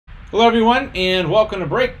Hello everyone and welcome to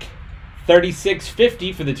break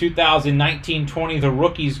 3650 for the 2019-20 The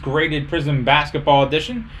Rookies Graded Prizm Basketball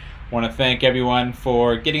Edition. Want to thank everyone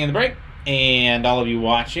for getting in the break and all of you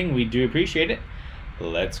watching. We do appreciate it.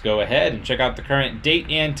 Let's go ahead and check out the current date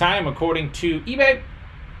and time according to eBay.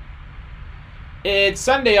 It's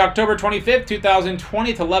Sunday, October 25th,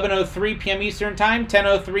 2020, 11:03 p.m. Eastern Time,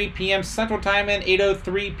 10:03 p.m. Central Time, and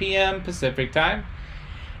 8:03 p.m. Pacific Time.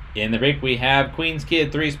 In the break, we have Queen's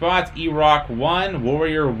Kid 3 spots, E-Rock 1,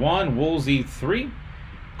 Warrior 1, Woolsey 3,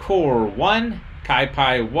 Core 1, Kai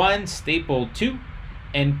Pai 1, Staple 2,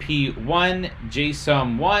 NP 1,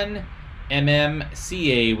 JSUM 1,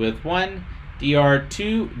 MMCA with 1, DR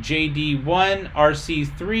 2, JD 1,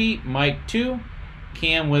 RC 3, Mike 2,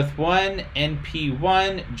 Cam with 1, NP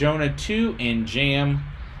 1, Jonah 2, and Jam,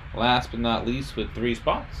 last but not least, with 3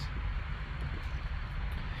 spots.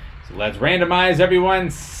 So let's randomize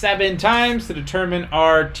everyone 7 times to determine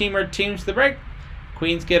our team or teams to the break.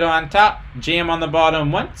 Queen's Kid on top, Jam on the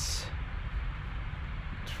bottom once,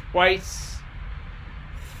 twice,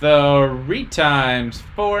 3 times,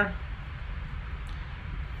 4,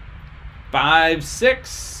 5,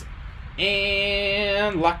 6,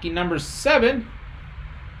 and lucky number 7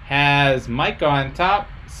 has Mike on top,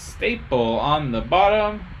 Staple on the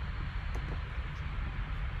bottom,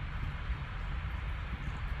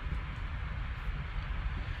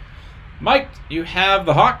 Mike, you have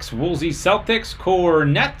the Hawks, Woolsey Celtics, Core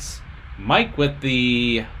Nets, Mike with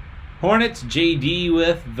the Hornets, JD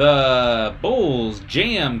with the Bulls,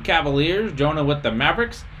 Jam Cavaliers, Jonah with the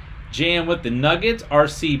Mavericks, Jam with the Nuggets,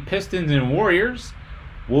 RC Pistons and Warriors,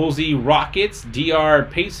 Woolsey Rockets, DR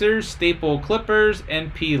Pacers, Staple Clippers,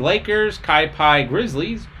 NP Lakers, Kai Pai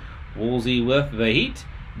Grizzlies, Woolsey with the Heat,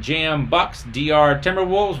 Jam Bucks, DR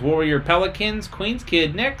Timberwolves, Warrior Pelicans, Queen's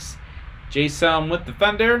Kid Knicks, JSUM with the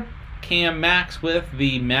Thunder, Cam Max with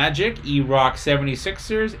the Magic, E-Rock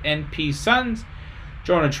 76ers, NP Suns,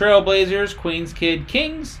 Jonah Trailblazers, Queen's Kid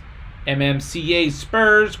Kings, MMCA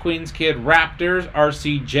Spurs, Queen's Kid Raptors,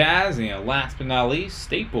 RC Jazz, and last but not least,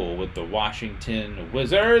 Staple with the Washington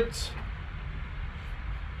Wizards.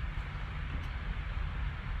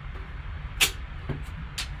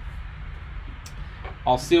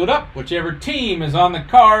 All sealed up. Whichever team is on the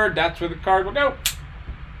card, that's where the card will go.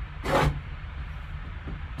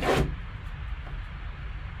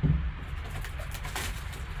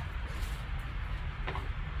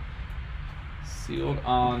 Sealed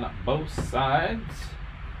on both sides.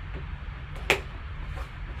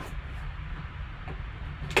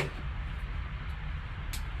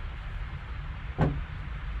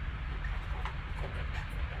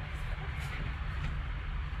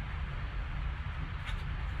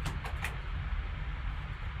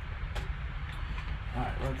 All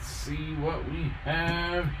right, let's see what we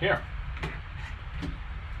have here.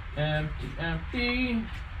 Empty, empty.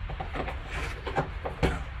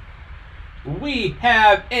 We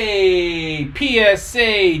have a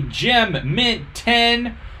PSA Gem Mint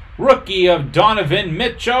 10 rookie of Donovan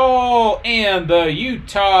Mitchell and the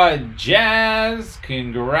Utah Jazz.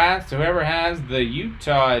 Congrats to whoever has the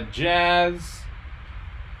Utah Jazz.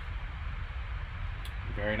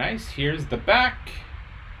 Very nice. Here's the back.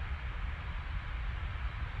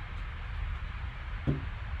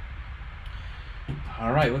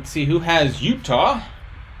 All right, let's see who has Utah.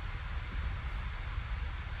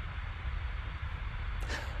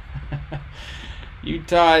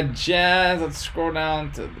 Utah Jazz, let's scroll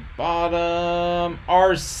down to the bottom.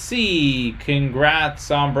 RC,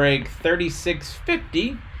 congrats on break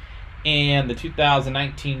 3650 and the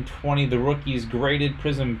 2019-20 The Rookies Graded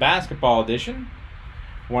Prizm Basketball Edition.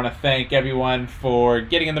 Want to thank everyone for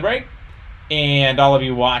getting in the break and all of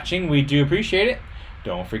you watching. We do appreciate it.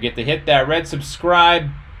 Don't forget to hit that red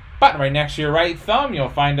subscribe button right next to your right thumb. You'll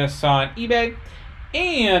find us on eBay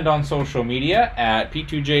and on social media at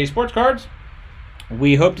P2J Sports Cards.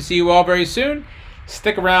 We hope to see you all very soon.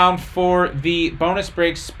 Stick around for the bonus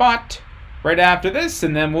break spot right after this,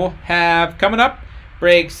 and then we'll have coming up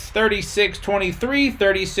breaks 3623,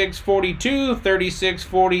 3642,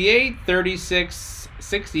 3648,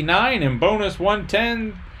 3669, and bonus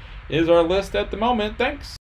 110 is our list at the moment. Thanks.